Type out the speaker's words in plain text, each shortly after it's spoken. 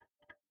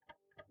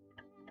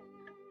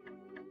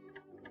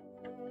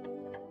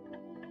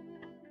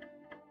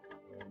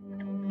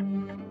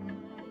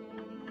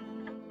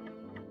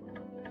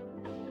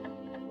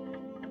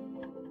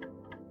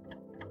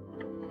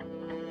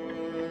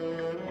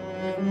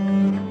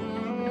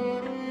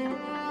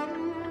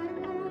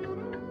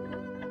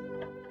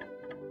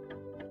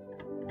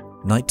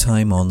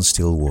Nighttime on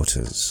Still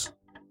Waters.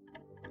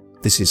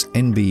 This is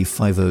NB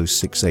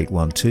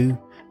 506812,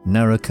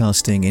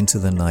 narrowcasting into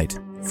the night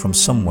from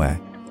somewhere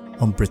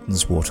on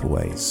Britain's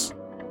waterways.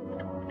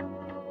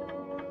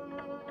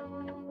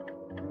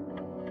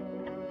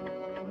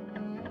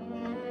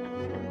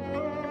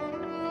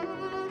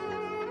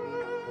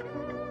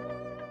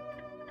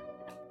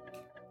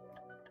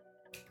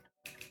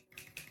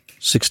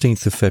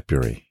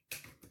 February 16th,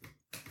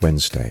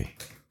 Wednesday,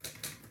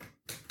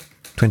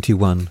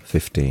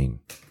 21:15.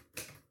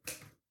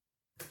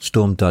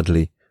 Storm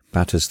Dudley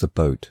batters the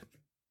boat.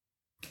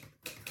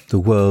 The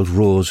world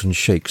roars and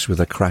shakes with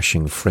a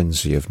crashing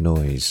frenzy of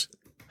noise,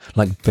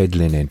 like bed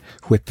linen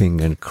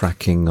whipping and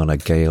cracking on a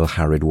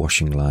gale-harried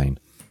washing line.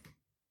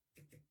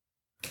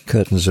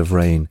 Curtains of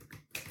rain,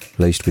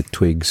 laced with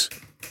twigs,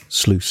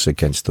 sluice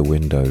against the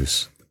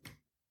windows.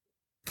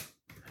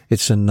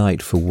 It's a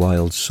night for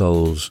wild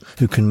souls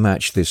who can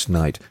match this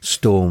night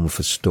storm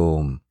for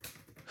storm,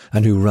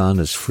 and who run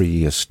as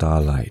free as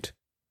starlight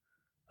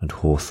and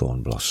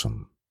hawthorn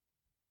blossom.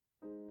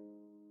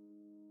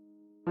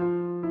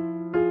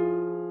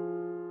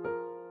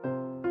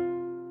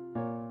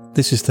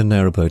 This is the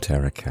narrowboat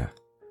Erica,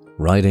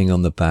 riding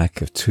on the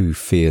back of two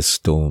fierce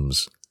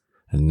storms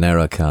and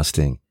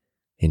narrowcasting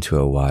into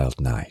a wild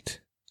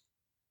night.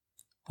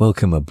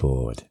 Welcome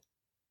aboard.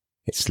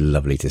 It's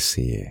lovely to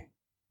see you.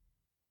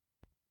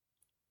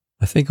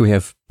 I think we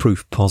have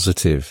proof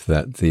positive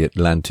that the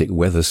Atlantic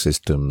weather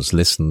systems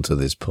listen to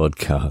this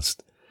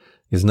podcast,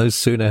 because no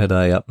sooner had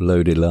I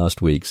uploaded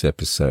last week's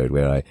episode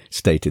where I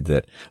stated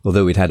that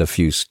although we'd had a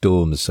few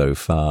storms so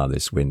far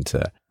this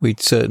winter,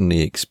 we'd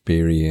certainly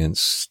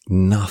experienced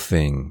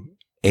nothing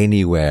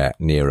anywhere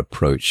near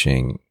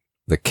approaching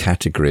the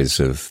categories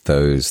of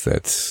those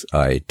that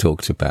I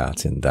talked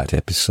about in that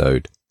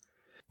episode.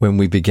 When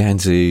we began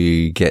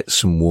to get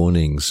some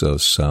warnings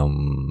of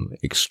some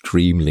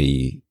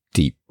extremely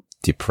deep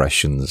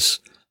depressions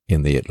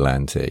in the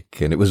Atlantic,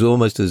 and it was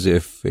almost as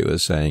if it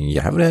was saying, "You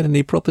haven't had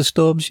any proper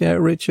storms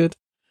yet, Richard?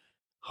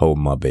 Hold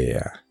my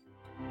beer."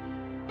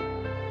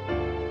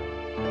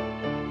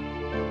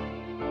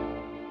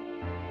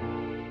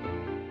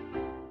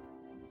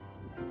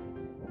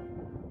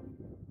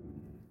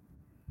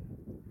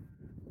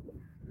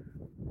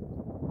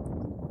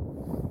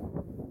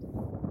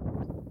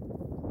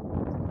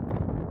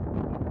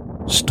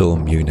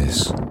 Storm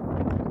Eunice,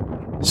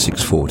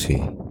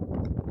 6:40.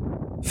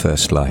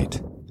 First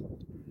light.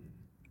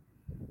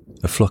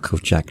 A flock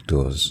of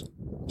jackdaws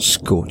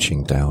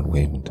scorching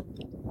downwind,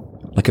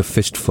 like a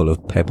fistful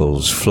of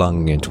pebbles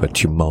flung into a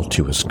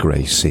tumultuous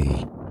grey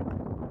sea.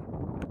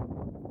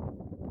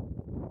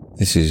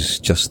 This is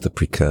just the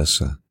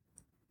precursor,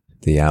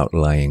 the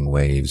outlying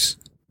waves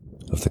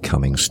of the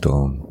coming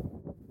storm.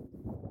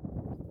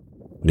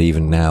 But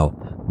even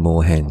now,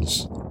 more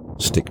hens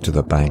stick to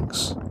the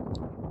banks,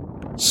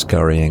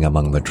 scurrying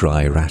among the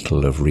dry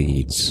rattle of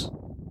reeds.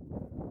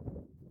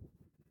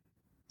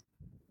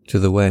 To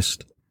the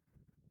west,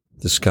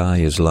 the sky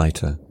is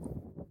lighter.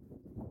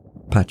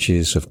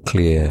 Patches of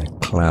clear,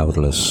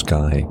 cloudless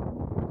sky,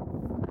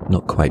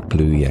 not quite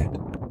blue yet.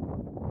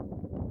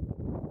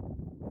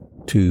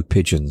 Two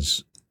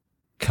pigeons,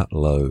 cut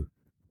low,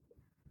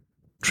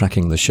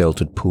 tracking the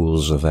sheltered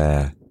pools of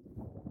air,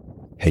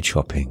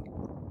 hedge-hopping.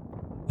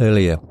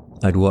 Earlier,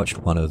 I'd watched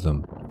one of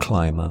them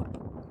climb up,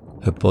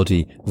 her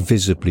body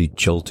visibly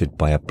jolted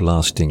by a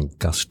blasting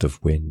gust of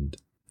wind.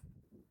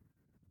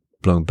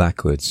 Blown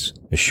backwards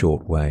a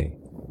short way.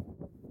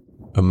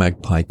 A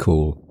magpie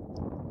call.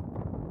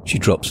 She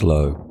drops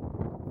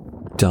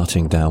low,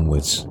 darting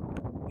downwards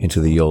into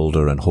the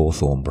alder and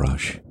hawthorn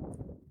brush.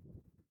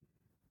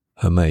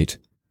 Her mate,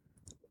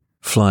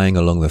 flying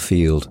along the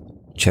field,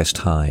 chest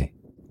high,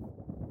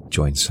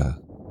 joins her.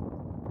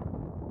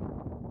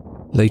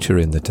 Later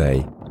in the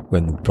day,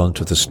 when the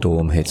brunt of the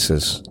storm hits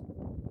us,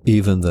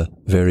 even the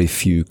very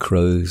few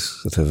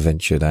crows that have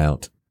ventured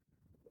out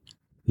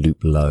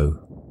loop low,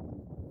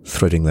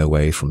 threading their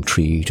way from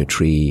tree to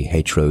tree,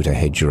 hedgerow to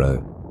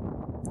hedgerow,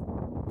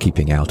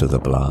 keeping out of the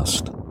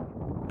blast.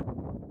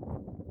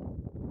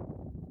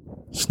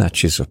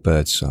 Snatches of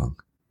birdsong,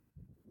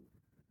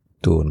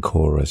 dawn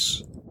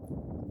chorus,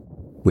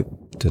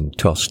 whipped and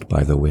tossed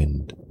by the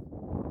wind.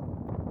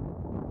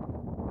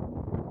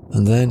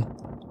 And then,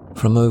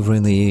 from over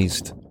in the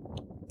east,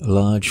 a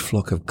large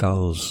flock of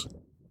gulls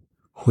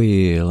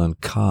wheel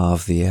and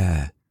carve the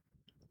air,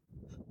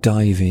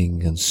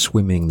 diving and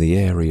swimming the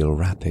aerial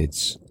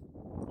rapids.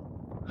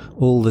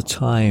 All the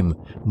time,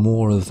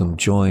 more of them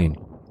join,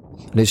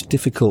 and it's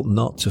difficult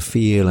not to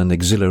feel an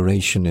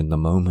exhilaration in the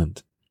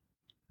moment.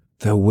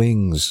 Their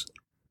wings,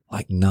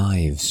 like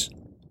knives,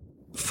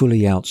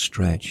 fully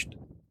outstretched,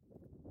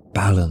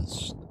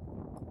 balanced,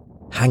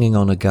 hanging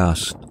on a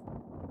gust,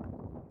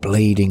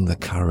 blading the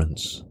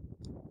currents.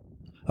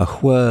 A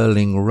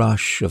whirling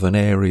rush of an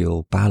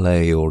aerial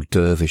ballet or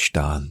dervish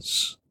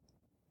dance.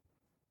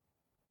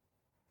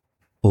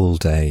 All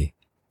day,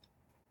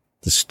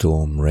 the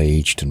storm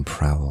raged and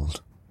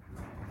prowled.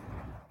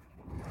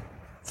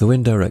 The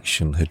wind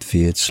direction had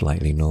veered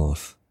slightly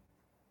north,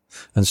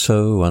 And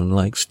so,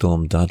 unlike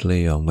Storm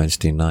Dudley on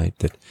Wednesday night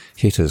that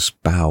hit us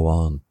bow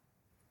on,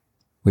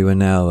 we were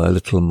now a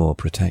little more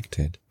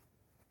protected.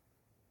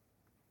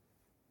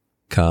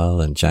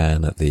 Carl and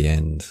Jan at the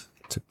end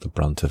took the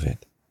brunt of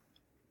it.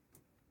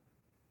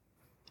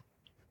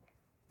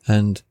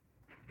 And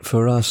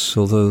for us,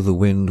 although the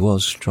wind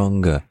was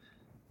stronger,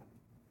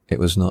 it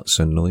was not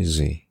so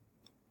noisy.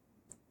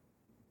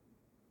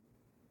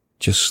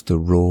 Just the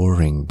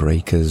roaring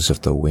breakers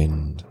of the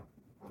wind,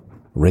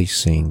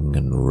 racing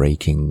and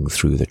raking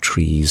through the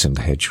trees and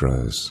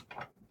hedgerows,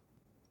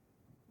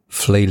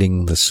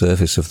 flailing the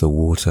surface of the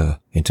water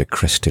into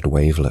crested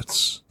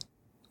wavelets,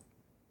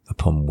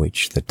 upon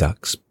which the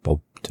ducks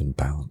bobbed and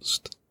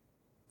bounced.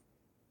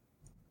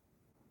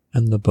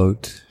 And the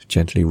boat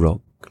gently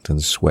rocked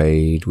and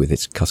swayed with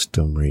its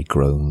customary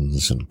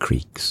groans and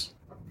creaks.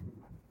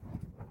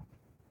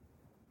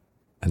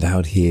 And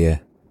out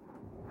here,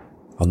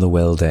 on the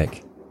well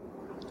deck,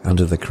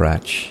 under the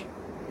cratch,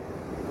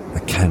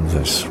 the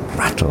canvas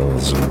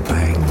rattles and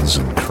bangs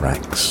and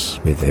cracks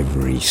with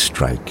every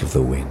strike of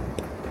the wind.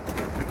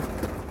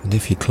 And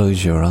if you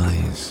close your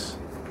eyes,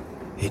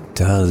 it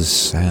does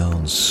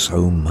sound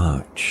so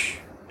much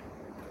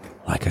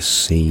like a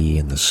sea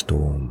in the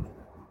storm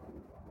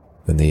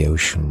when the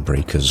ocean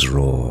breakers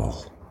roar.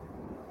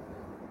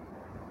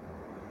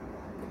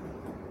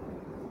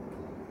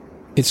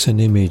 It's an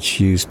image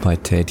used by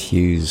Ted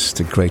Hughes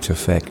to great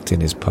effect in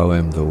his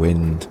poem The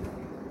Wind.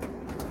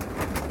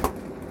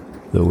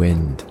 The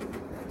Wind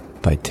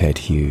by Ted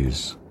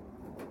Hughes.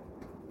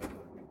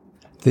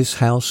 This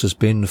house has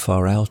been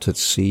far out at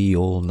sea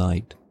all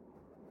night.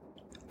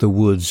 The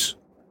woods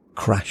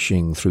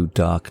crashing through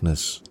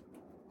darkness,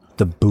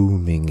 the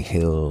booming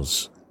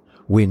hills,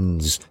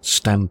 winds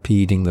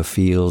stampeding the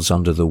fields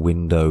under the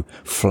window,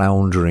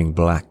 floundering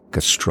black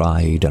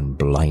astride and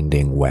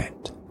blinding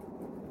wet.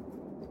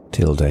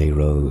 Till day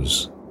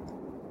rose.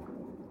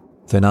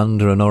 Then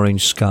under an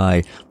orange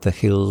sky the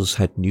hills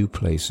had new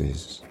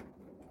places.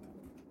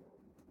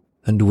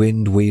 And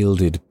wind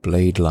wielded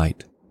blade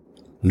light,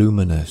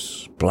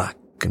 luminous, black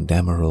and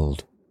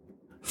emerald,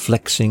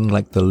 flexing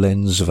like the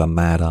lens of a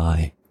mad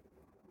eye.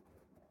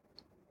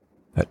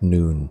 At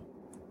noon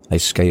I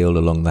scaled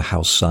along the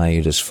house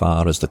side as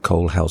far as the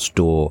coal house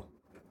door.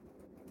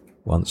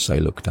 Once I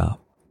looked up.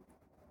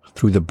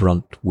 Through the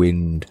brunt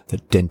wind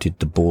that dented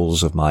the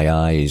balls of my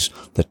eyes,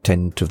 the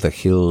tent of the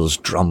hills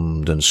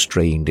drummed and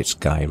strained its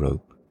guy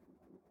rope.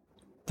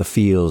 The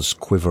fields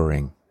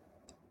quivering,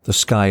 the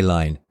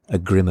skyline a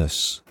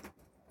grimace,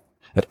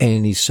 at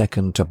any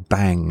second to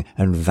bang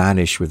and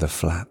vanish with a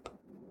flap.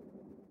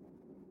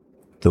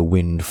 The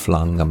wind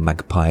flung a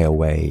magpie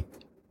away,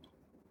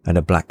 and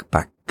a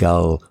black-backed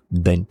gull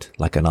bent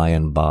like an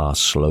iron bar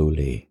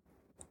slowly.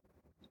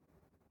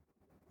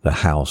 The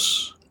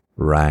house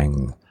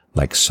rang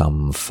like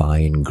some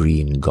fine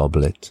green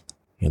goblet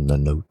in the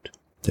note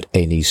that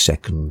any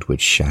second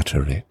would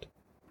shatter it.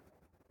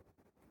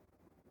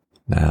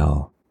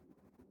 Now,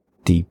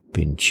 deep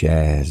in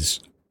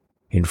chairs,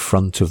 in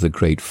front of the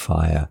great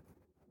fire,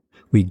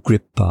 we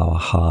grip our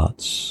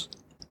hearts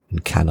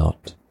and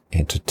cannot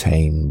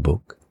entertain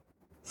book,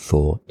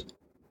 thought,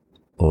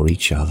 or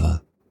each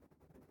other.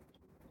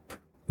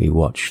 We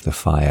watch the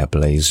fire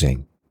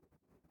blazing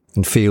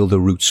and feel the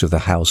roots of the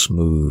house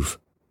move,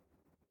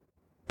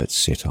 but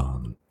sit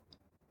on,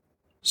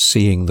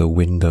 seeing the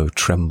window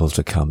tremble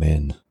to come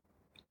in,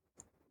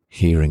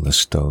 hearing the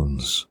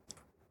stones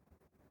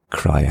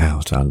cry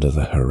out under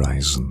the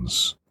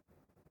horizons.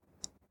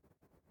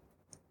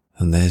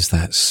 And there's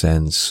that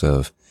sense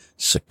of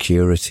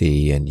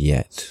security and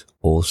yet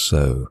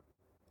also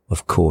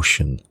of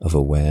caution, of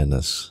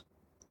awareness.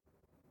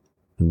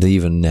 And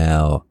even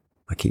now,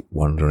 I keep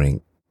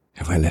wondering,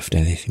 have I left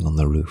anything on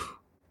the roof?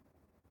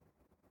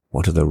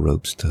 What are the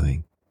ropes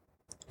doing?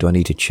 Do I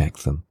need to check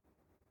them?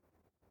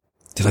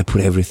 Did I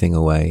put everything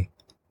away?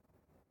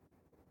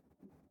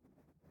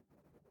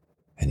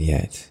 And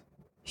yet,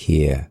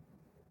 here,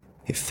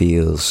 it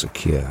feels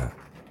secure.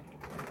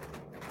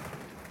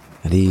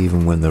 And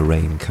even when the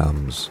rain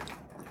comes,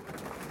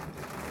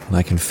 and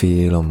I can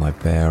feel on my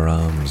bare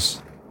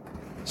arms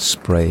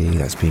spray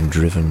that's been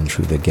driven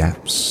through the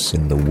gaps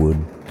in the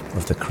wood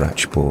of the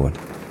cratchboard,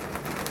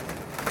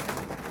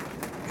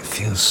 it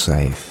feels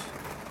safe,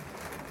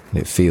 and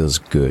it feels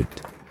good.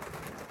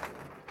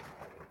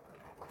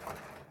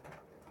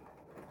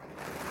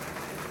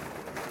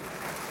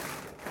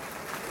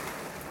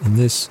 And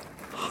this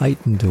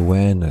heightened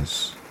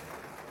awareness,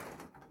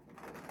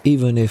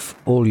 even if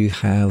all you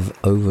have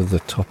over the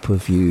top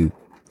of you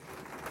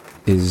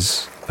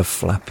is a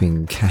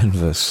flapping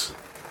canvas,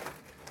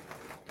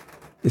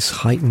 this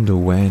heightened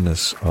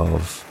awareness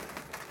of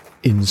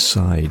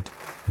inside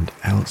and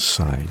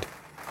outside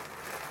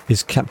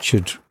is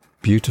captured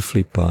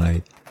beautifully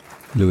by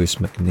Lewis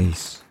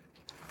MacNeice.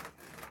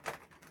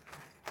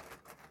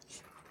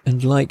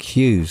 And like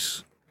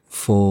Hughes,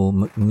 for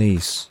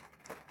MacNeice,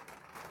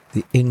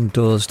 the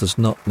indoors does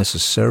not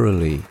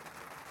necessarily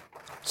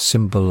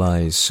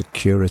symbolize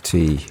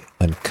security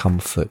and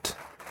comfort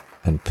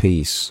and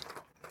peace.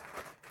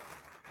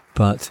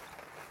 But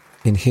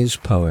in his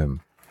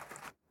poem,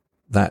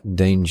 that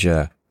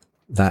danger,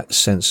 that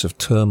sense of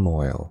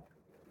turmoil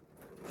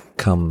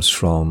comes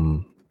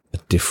from a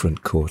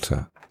different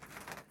quarter.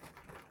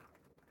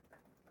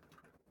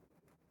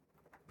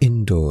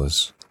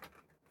 Indoors,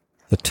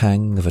 the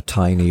tang of a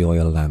tiny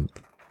oil lamp.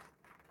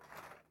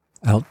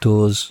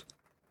 Outdoors,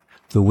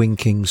 the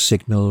winking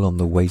signal on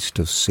the waste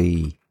of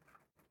sea.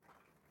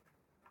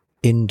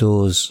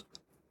 Indoors,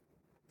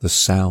 the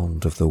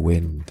sound of the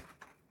wind.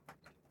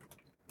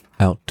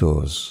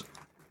 Outdoors,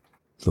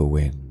 the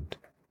wind.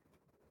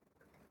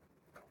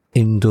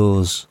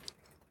 Indoors,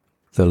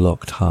 the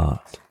locked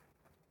heart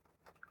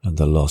and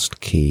the lost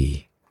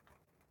key.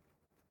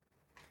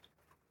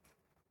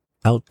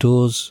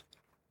 Outdoors,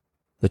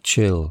 the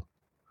chill,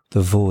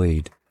 the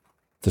void,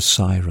 the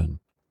siren.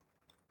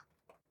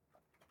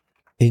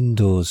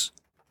 Indoors,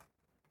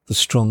 the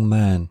strong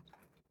man,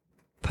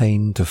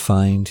 pain to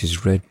find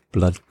his red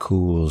blood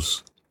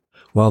cools,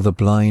 while the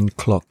blind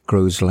clock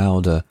grows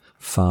louder,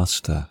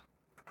 faster.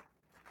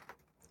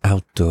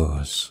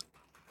 Outdoors,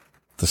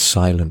 the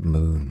silent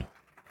moon,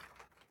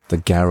 the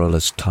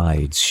garrulous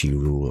tides she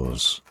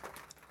rules.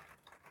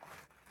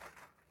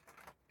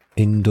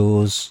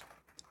 Indoors,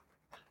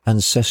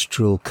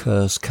 ancestral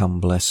curse come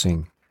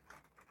blessing.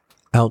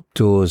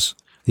 Outdoors,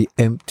 the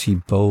empty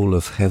bowl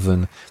of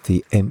heaven,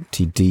 the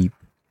empty deep.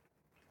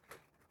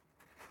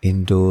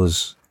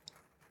 Indoors,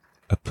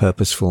 a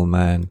purposeful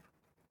man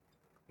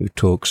who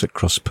talks at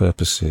cross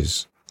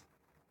purposes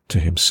to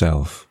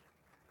himself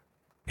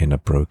in a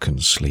broken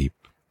sleep.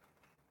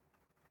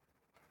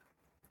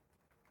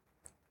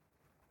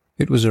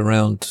 It was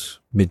around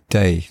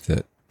midday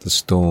that the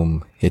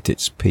storm hit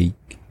its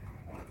peak,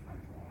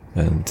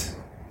 and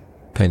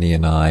Penny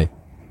and I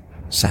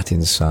sat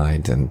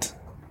inside and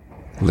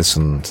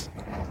listened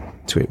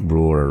to it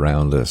roar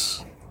around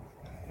us.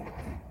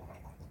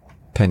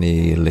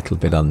 Penny a little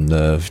bit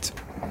unnerved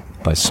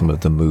by some of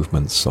the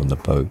movements on the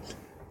boat.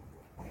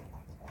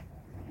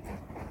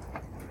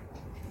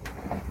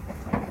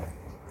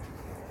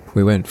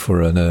 We went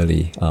for an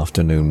early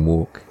afternoon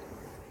walk,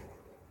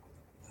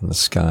 and the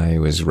sky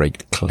was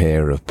raked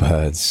clear of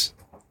birds.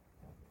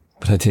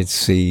 But I did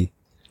see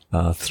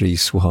our 3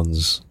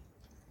 swans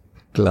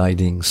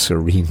gliding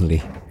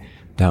serenely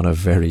down a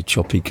very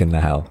choppy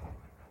canal,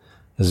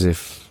 as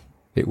if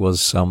it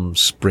was some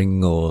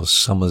spring or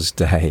summer's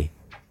day,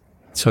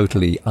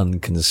 totally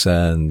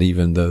unconcerned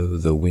even though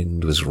the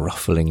wind was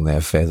ruffling their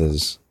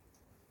feathers.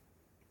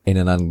 In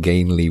an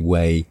ungainly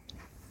way,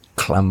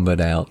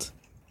 clambered out,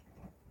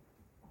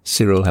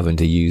 Cyril having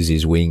to use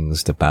his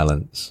wings to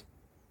balance,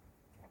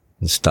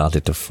 and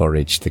started to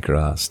forage the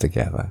grass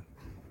together.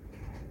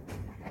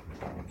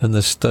 And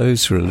the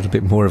stoves were a little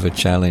bit more of a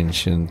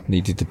challenge and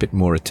needed a bit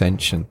more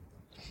attention.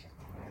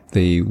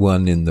 The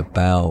one in the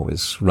bow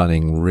was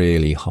running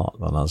really hot,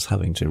 and I was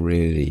having to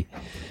really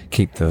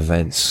keep the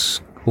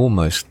vents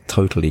almost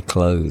totally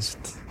closed,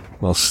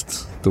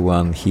 whilst the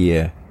one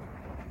here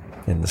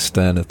in the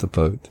stern of the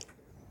boat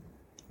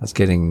was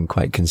getting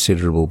quite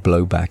considerable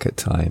blowback at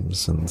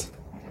times and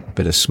a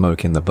bit of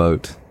smoke in the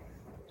boat,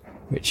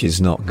 which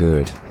is not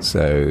good.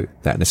 So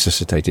that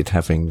necessitated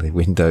having the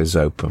windows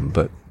open,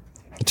 but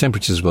the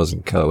temperatures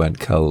weren't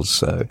cold,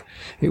 so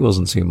it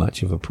wasn't too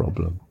much of a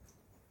problem.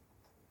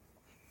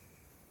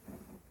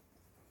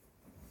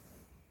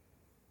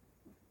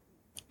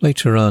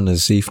 Later on,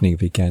 as evening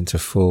began to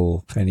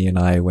fall, Penny and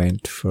I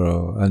went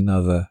for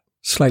another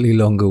slightly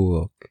longer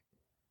walk,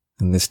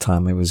 and this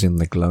time it was in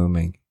the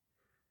gloaming,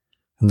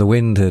 and the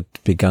wind had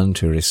begun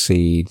to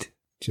recede,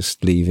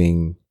 just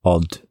leaving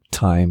odd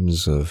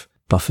times of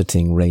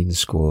buffeting rain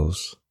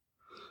squalls.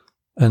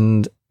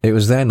 And it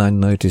was then I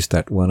noticed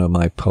that one of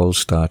my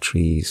polestar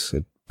trees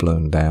had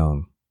blown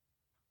down.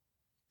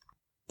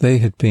 They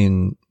had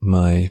been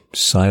my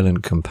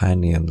silent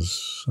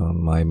companions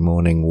on my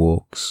morning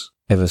walks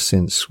ever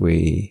since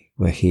we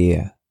were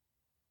here.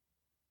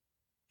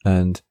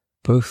 And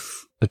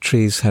both the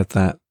trees had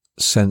that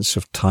sense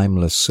of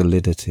timeless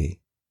solidity.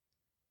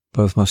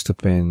 Both must have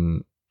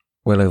been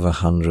well over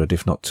 100,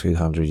 if not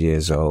 200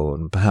 years old,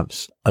 and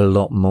perhaps a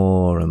lot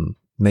more, and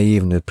may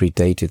even have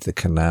predated the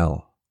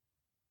canal.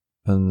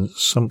 And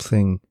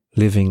something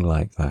living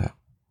like that,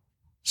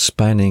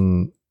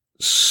 spanning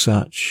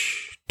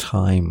such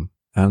time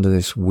under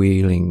this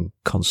wheeling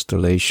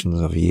constellation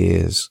of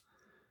years,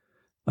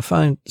 I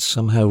find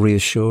somehow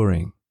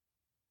reassuring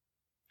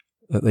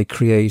that they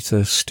create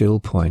a still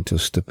point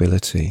of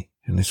stability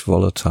in this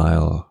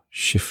volatile,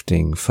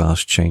 shifting,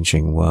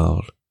 fast-changing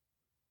world.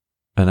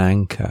 An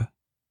anchor,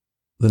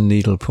 the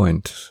needle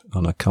point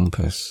on a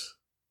compass,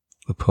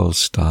 the pole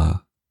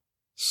star,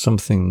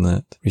 something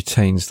that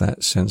retains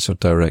that sense of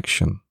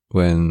direction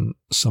when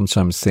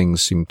sometimes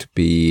things seem to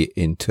be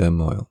in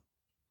turmoil.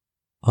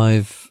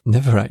 I've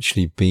never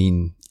actually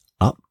been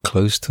up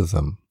close to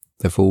them.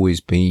 They've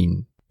always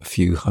been a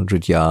few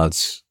 100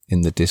 yards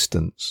in the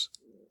distance,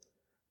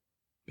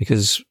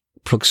 because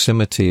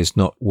proximity is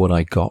not what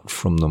I got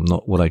from them,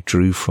 not what I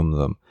drew from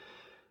them.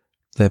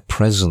 Their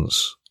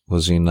presence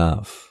was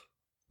enough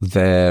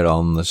there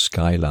on the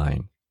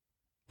skyline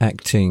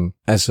acting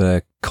as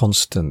a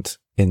constant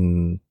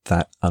in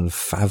that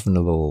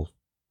unfathomable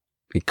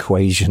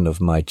equation of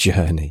my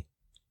journey.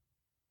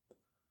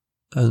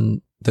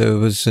 And there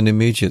was an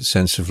immediate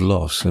sense of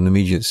loss, an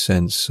immediate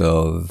sense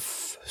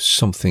of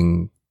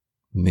something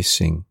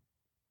missing.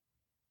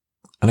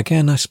 And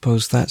again, I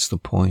suppose that's the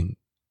point.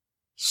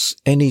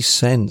 Any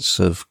sense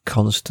of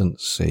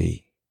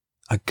constancy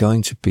are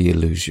going to be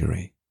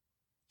illusory.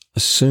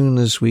 As soon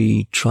as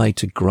we try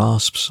to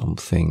grasp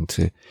something,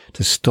 to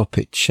stop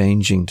it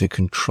changing, to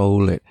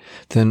control it,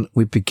 then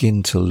we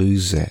begin to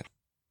lose it.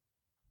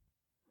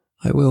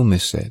 I will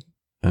miss it,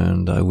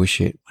 and I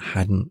wish it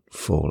hadn't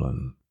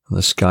fallen.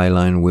 The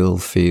skyline will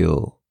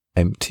feel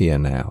emptier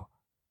now.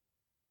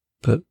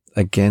 But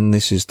again,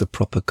 this is the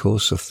proper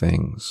course of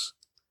things.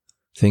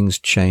 Things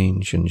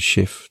change and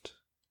shift.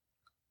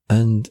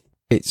 And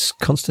it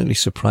constantly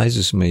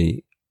surprises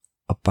me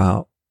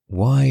about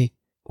why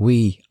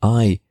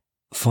I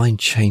find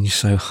change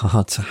so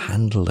hard to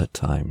handle at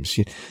times.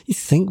 You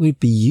think we'd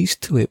be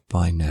used to it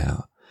by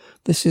now.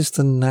 This is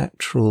the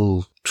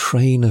natural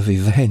train of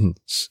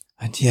events,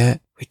 and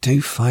yet we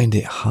do find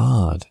it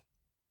hard.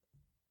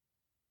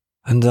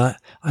 And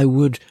I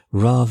would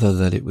rather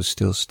that it was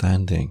still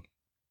standing,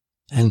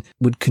 and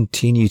would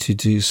continue to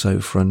do so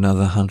for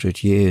another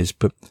 100 years.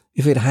 But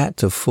if it had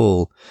to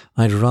fall,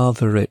 I'd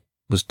rather it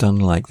was done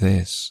like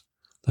this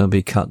than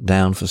be cut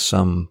down for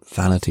some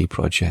vanity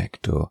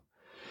project or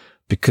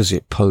because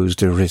it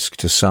posed a risk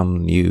to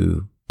some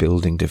new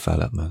building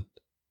development.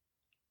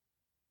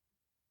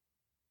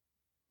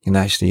 And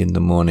actually in the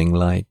morning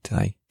light,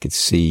 I could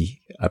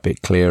see a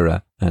bit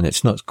clearer, and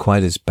it's not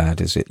quite as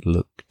bad as it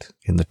looked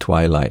in the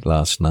twilight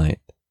last night.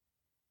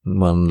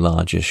 One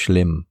largish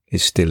limb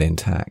is still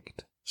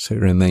intact, so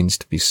it remains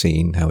to be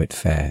seen how it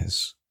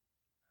fares.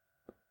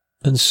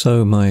 And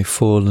so my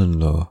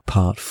fallen or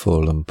part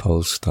fallen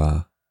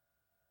Polestar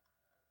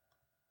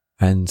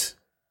and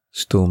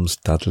Storms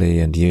Dudley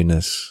and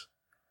Eunice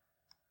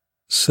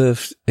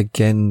served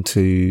again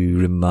to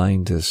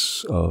remind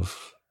us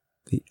of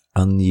the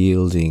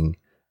unyielding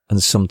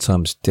and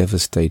sometimes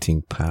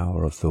devastating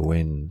power of the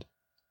wind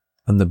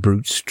and the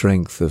brute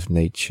strength of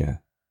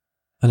nature.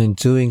 And in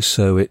doing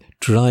so, it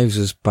drives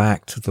us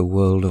back to the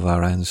world of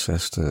our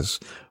ancestors,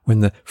 when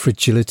the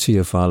fragility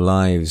of our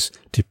lives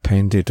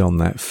depended on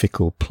that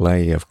fickle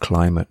play of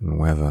climate and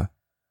weather.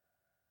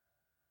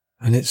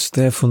 And it's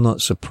therefore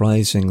not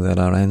surprising that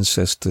our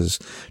ancestors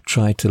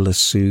tried to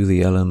lasso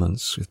the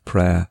elements with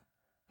prayer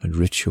and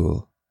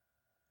ritual.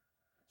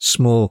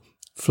 Small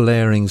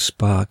flaring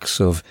sparks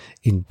of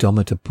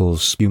indomitable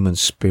human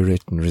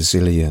spirit and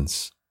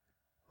resilience,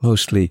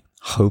 mostly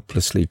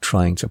hopelessly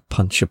trying to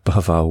punch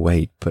above our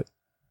weight, but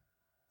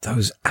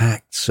those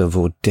acts of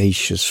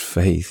audacious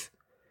faith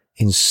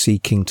in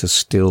seeking to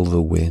still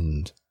the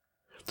wind,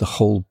 to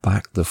hold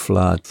back the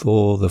flood,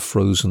 thaw the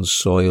frozen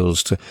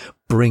soils, to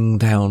bring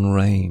down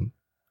rain.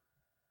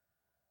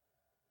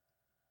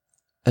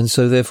 And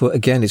so therefore,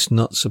 again, it's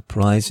not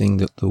surprising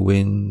that the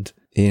wind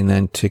in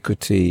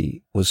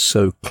antiquity was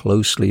so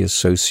closely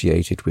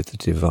associated with the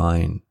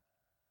divine.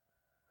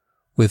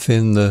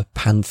 Within the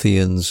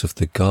pantheons of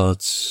the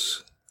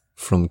gods,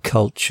 from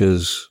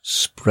cultures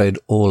spread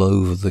all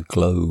over the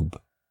globe,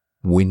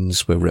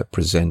 winds were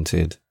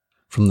represented.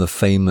 From the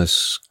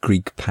famous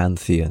Greek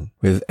pantheon,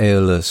 with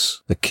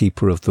Aeolus, the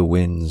keeper of the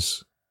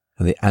winds,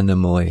 and the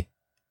Anemoi,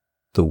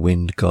 the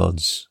wind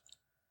gods,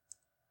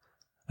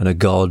 and a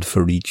god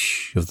for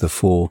each of the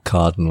 4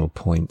 cardinal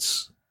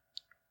points.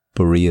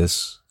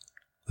 Boreas,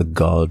 the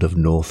god of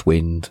north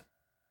wind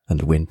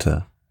and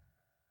winter.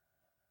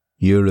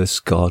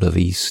 Eurus, god of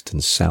east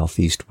and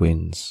southeast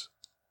winds.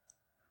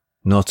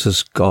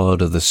 Notus,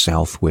 god of the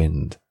south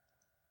wind,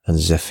 and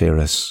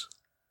Zephyrus,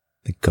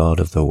 the god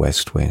of the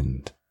west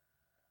wind.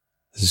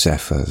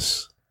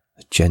 Zephyrs,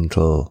 the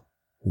gentle,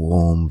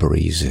 warm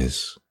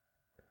breezes.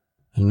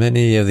 And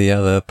many of the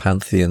other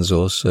pantheons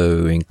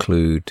also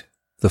include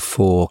the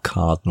 4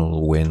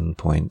 cardinal wind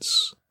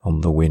points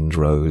on the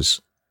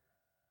windrose,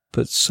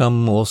 but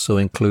some also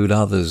include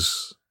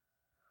others.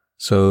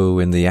 So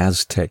in the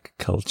Aztec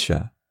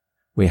culture,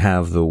 we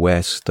have the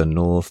west, the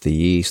north, the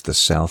east, the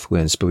south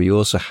winds, but we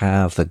also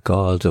have the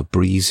god of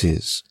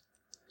breezes,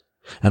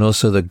 and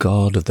also the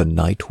god of the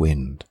night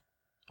wind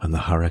and the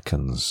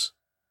hurricanes.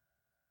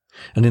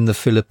 And in the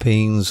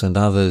Philippines and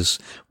others,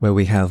 where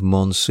we have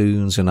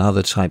monsoons and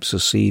other types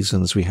of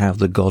seasons, we have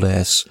the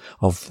goddess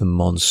of the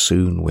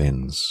monsoon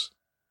winds.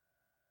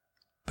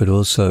 But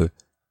also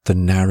the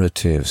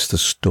narratives, the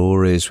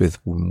stories with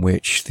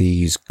which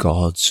these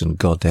gods and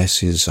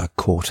goddesses are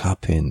caught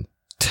up in,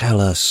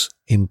 tell us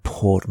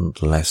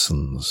important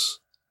lessons,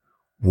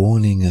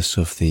 warning us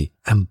of the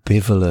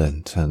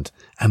ambivalent and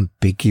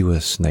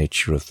ambiguous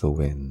nature of the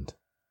wind.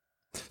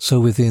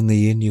 So within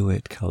the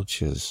Inuit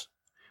cultures,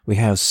 we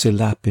have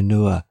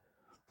Silapinua,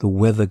 the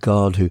weather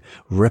god who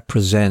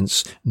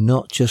represents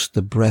not just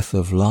the breath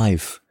of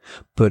life,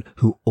 but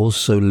who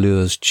also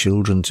lures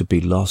children to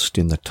be lost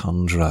in the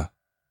tundra.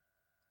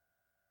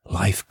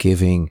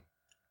 Life-giving,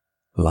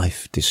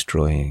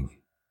 life-destroying.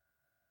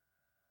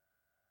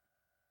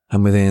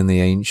 And within the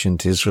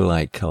ancient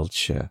Israelite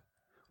culture,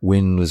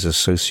 wind was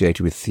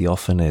associated with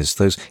theophanies,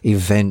 those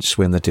events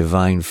when the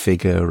divine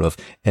figure of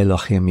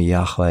Elohim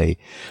Yahweh,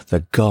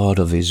 the God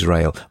of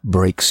Israel,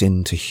 breaks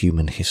into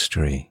human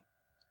history.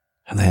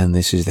 And then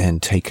this is then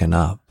taken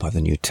up by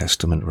the New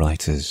Testament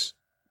writers.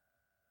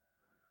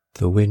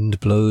 The wind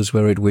blows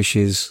where it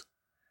wishes,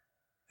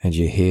 and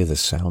you hear the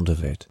sound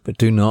of it, but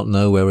do not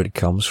know where it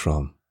comes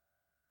from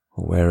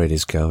or where it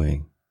is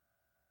going.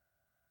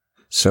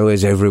 So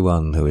is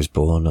everyone who is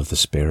born of the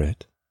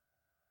Spirit.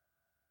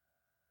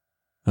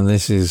 And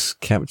this is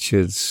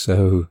captured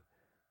so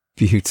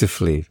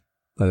beautifully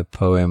by the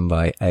poem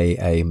by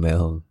A.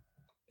 Milne.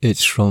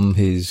 It's from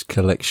his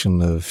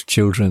collection of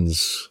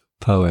children's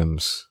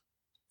poems,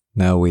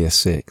 Now We Are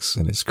Six,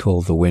 and it's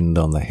called The Wind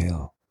on the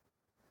Hill.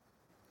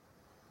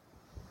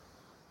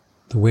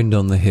 The Wind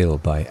on the Hill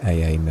by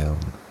A.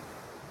 Milne.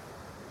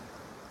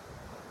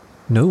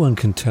 No one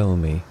can tell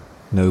me,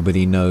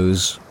 nobody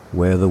knows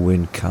where the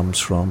wind comes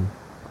from,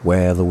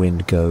 where the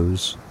wind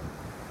goes.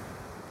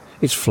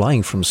 It's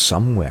flying from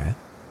somewhere,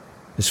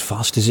 as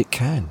fast as it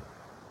can.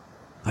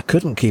 I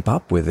couldn't keep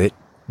up with it,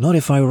 not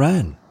if I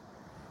ran.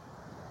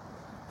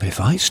 But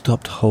if I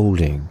stopped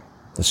holding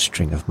the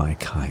string of my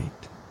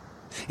kite,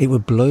 it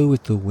would blow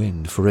with the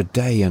wind for a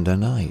day and a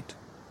night.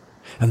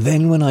 And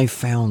then when I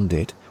found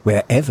it,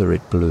 wherever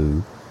it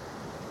blew,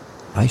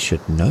 I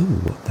should know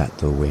that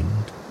the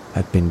wind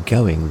had been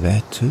going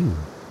there too.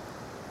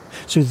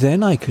 So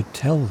then I could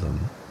tell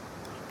them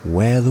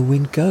where the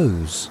wind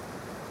goes.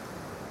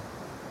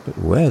 But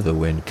where the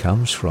wind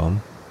comes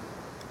from,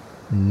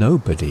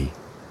 nobody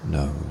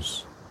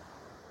knows.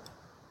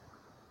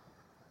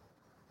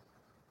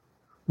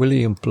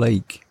 William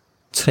Blake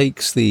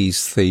takes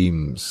these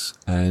themes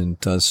and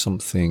does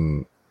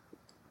something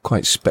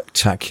quite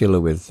spectacular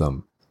with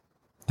them,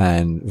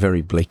 and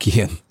very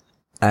Blakean.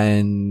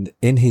 And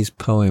in his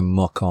poem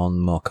Mock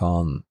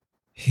On,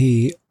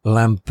 he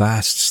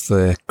lambasts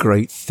the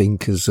great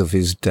thinkers of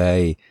his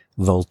day,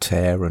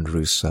 Voltaire and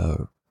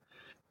Rousseau,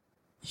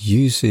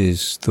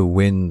 uses the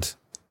wind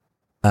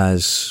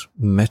as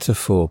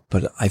metaphor,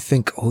 but I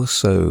think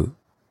also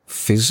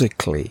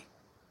physically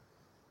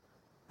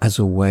as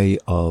a way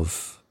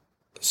of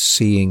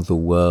seeing the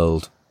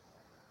world.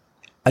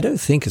 I don't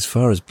think, as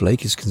far as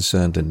Blake is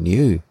concerned,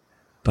 anew,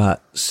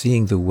 but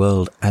seeing the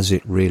world as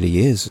it really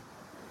is.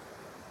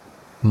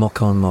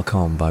 Mock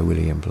On by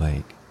William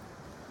Blake.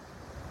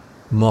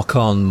 Mock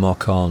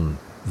on,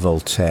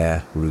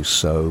 Voltaire,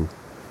 Rousseau.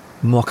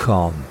 Mock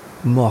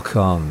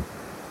on,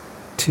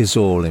 'tis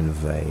all in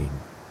vain.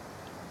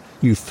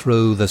 You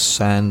throw the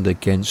sand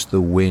against the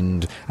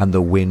wind, and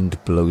the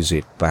wind blows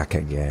it back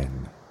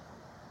again.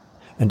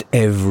 And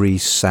every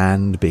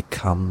sand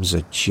becomes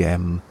a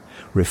gem,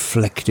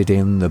 reflected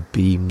in the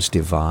beams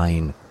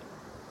divine.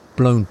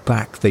 Blown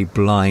back they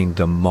blind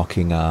the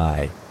mocking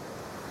eye,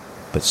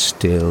 but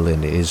still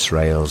in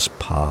Israel's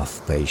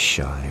path they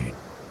shine.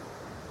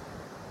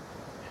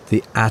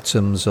 The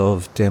atoms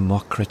of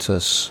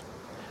Democritus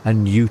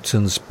and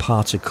Newton's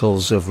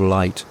particles of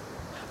light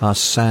are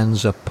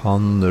sands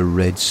upon the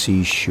Red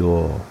Sea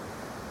shore,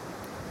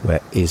 where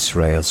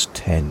Israel's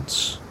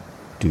tents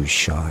do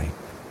shine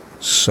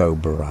so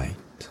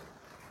bright.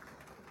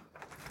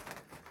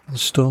 And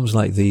storms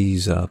like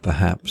these are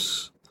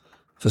perhaps,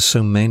 for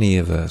so many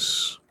of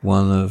us,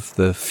 one of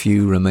the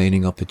few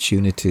remaining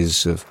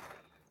opportunities of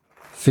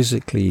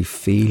physically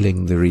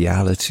feeling the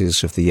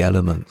realities of the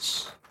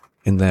elements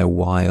in their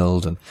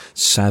wild and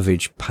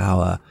savage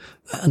power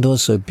and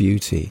also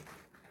beauty.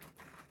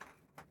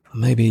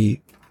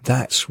 Maybe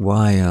that's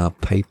why our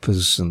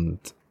papers and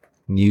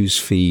news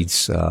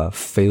feeds are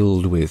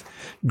filled with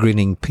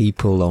grinning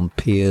people on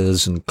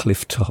piers and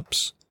cliff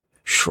tops,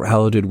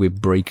 shrouded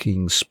with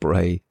breaking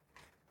spray.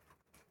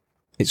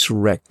 It's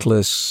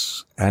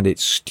reckless and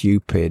it's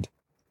stupid,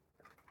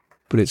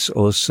 but it's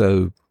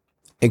also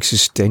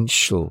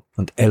existential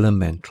and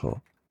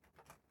elemental.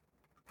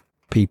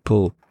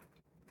 People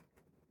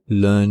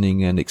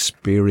learning and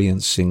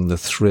experiencing the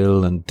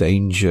thrill and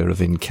danger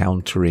of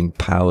encountering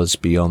powers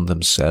beyond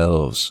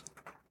themselves.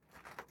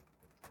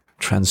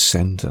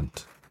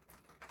 Transcendent.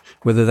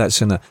 Whether that's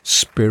in a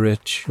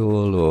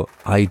spiritual or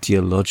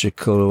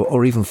ideological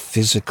or even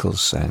physical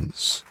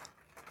sense.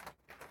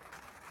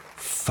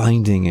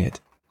 Finding it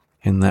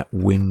in that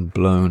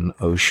wind-blown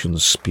ocean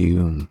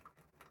spume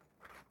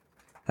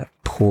that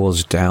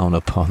pours down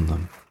upon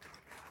them.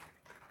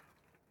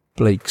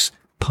 Blake's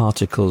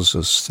particles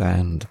of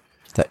sand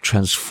that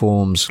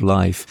transforms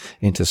life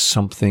into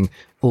something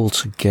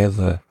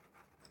altogether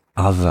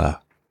other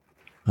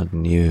and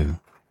new.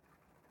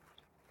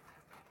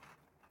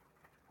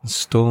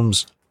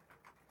 Storms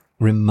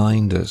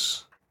remind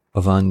us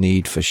of our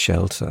need for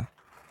shelter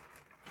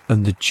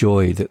and the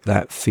joy that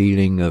that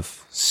feeling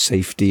of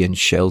safety and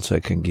shelter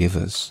can give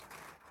us.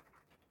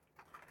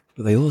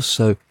 But they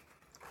also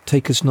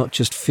take us not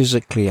just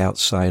physically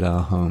outside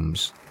our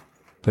homes,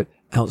 but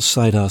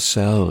outside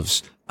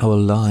ourselves, our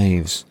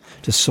lives,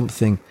 to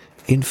something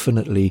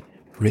infinitely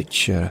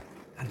richer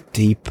and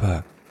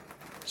deeper,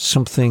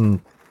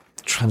 something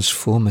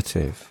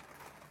transformative.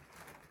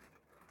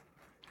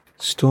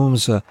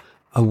 Storms are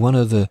one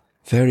of the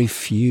very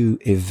few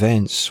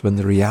events when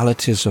the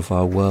realities of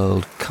our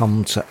world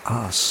come to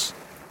us,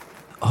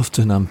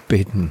 often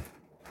unbidden,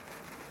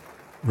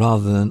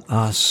 rather than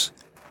us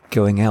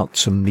going out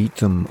to meet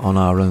them on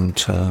our own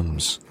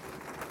terms.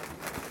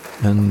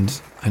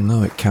 And I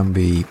know it can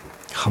be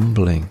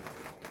humbling.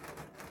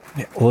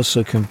 It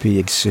also can be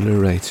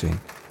exhilarating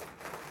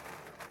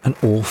and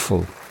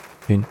awful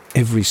in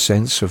every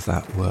sense of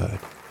that word.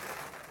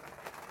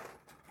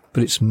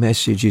 But its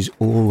message is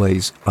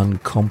always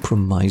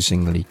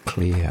uncompromisingly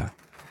clear,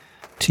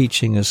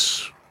 teaching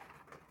us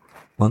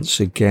once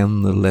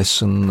again the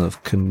lesson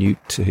of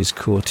Canute to his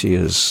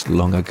courtiers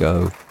long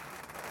ago.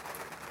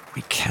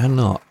 We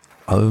cannot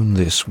own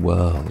this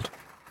world,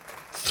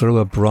 throw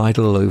a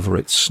bridle over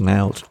its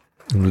snout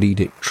and lead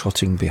it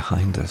trotting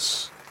behind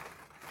us.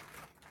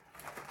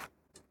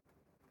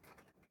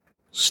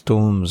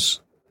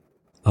 Storms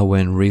are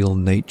when real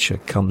nature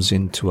comes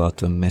into our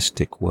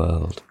domestic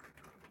world.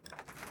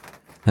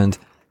 And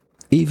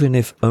even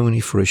if only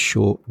for a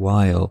short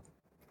while,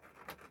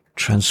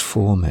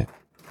 transform it.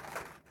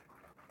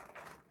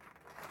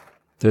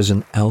 There's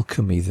an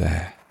alchemy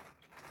there.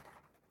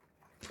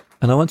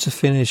 And I want to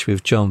finish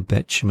with John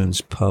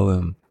Betjeman's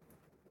poem,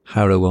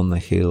 Harrow on the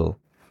Hill.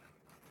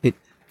 It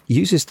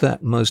uses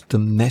that most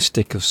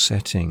domestic of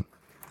setting,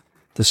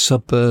 the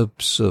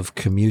suburbs of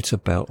commuter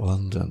belt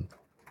London.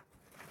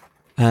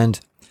 And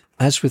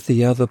as with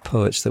the other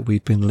poets that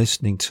we've been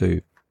listening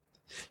to,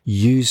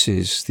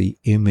 uses the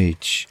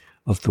image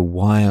of the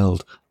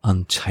wild,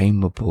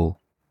 untamable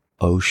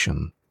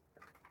ocean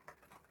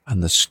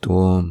and the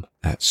storm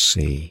at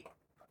sea.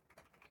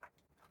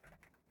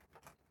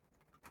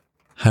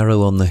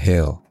 Harrow on the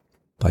Hill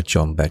by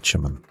John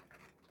Betjeman.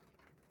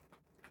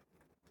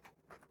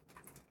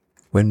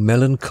 When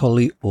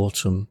melancholy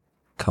autumn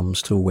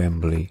comes to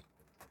Wembley,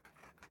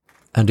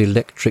 and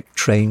electric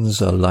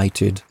trains are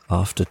lighted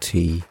after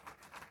tea,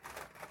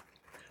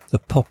 the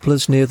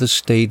poplars near the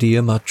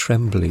stadium are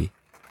trembly,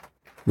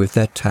 with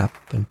their tap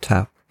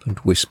and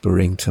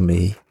whispering to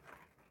me,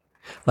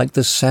 like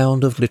the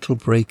sound of little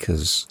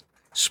breakers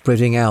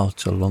spreading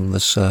out along the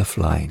surf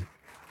line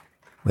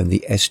when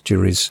the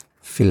estuary's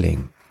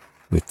filling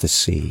with the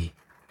sea.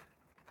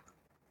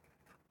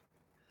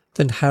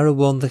 Then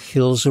Harrow on the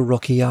Hill's a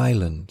rocky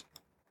island,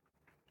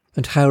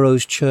 and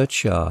Harrow's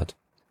churchyard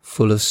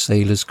full of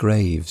sailors'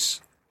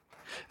 graves,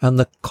 and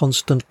the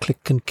constant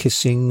click and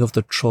kissing of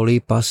the trolley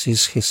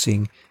buses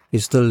hissing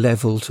is the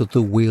level to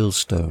the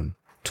wheelstone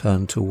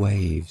turned to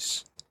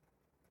waves.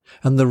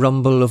 And the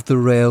rumble of the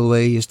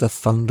railway is the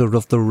thunder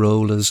of the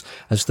rollers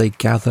as they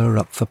gather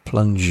up for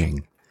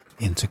plunging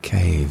into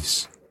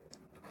caves.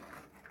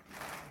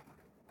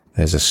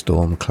 There's a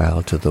storm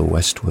cloud to the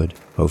westward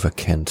over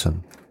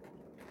Kenton.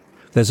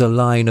 There's a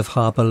line of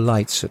harbour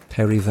lights at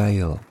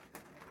Perivale.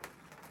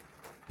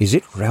 Is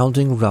it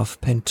rounding rough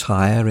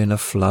Pentyre in a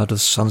flood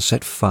of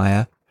sunset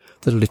fire,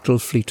 the little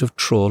fleet of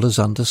trawlers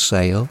under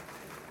sail?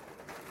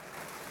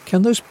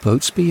 Can those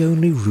boats be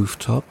only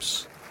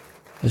rooftops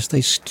as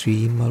they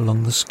stream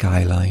along the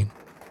skyline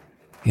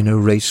in a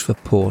race for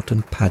port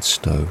and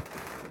Padstow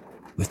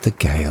with the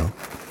gale?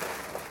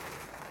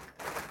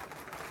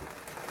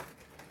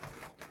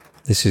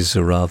 This is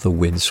a rather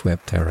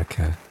windswept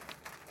Erica,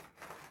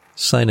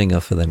 signing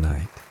off for the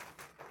night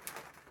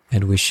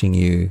and wishing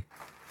you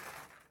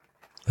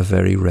a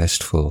very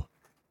restful,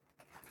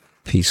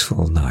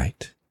 peaceful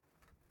night.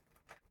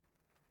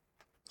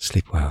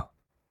 Sleep well.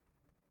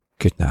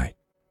 Good night.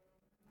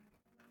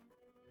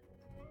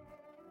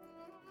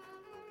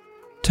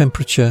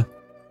 Temperature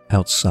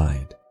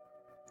outside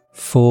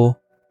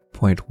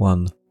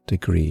 4.1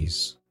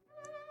 degrees.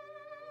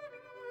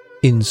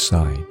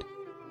 Inside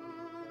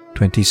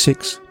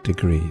 26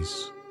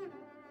 degrees.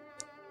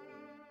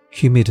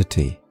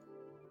 Humidity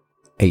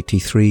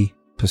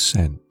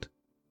 83%.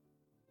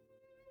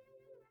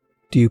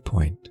 Dew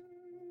point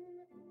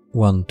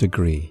 1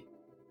 degree.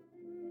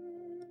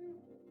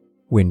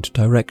 Wind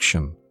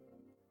direction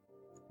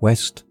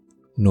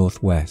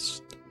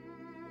west-northwest.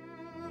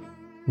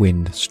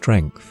 Wind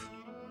strength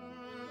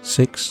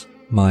 6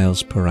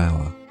 miles per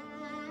hour.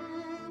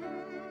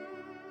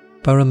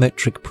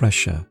 Barometric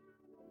pressure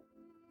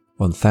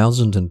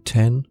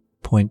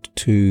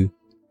 1010.2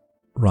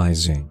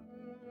 rising.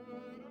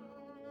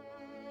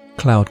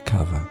 Cloud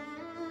cover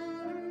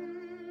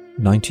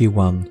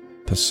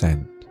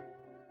 91%.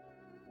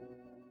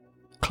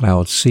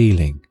 Cloud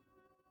ceiling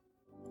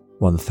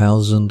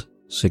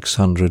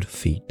 1,600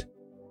 feet.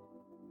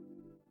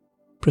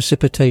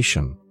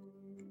 Precipitation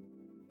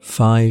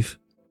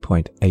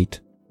 5.8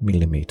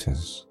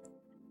 millimeters.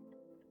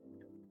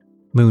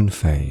 Moon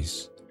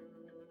phase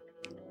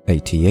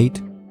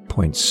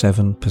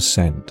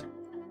 88.7%.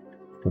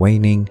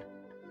 Waning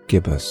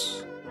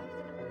gibbous.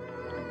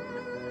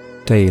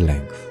 Day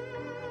length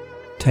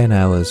 10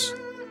 hours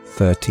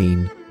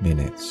 13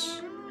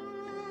 minutes.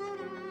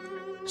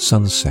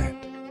 Sunset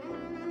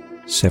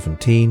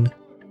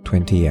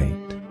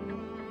 17:28.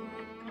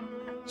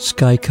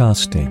 Sky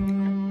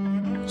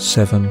casting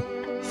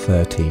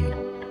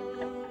 7:13.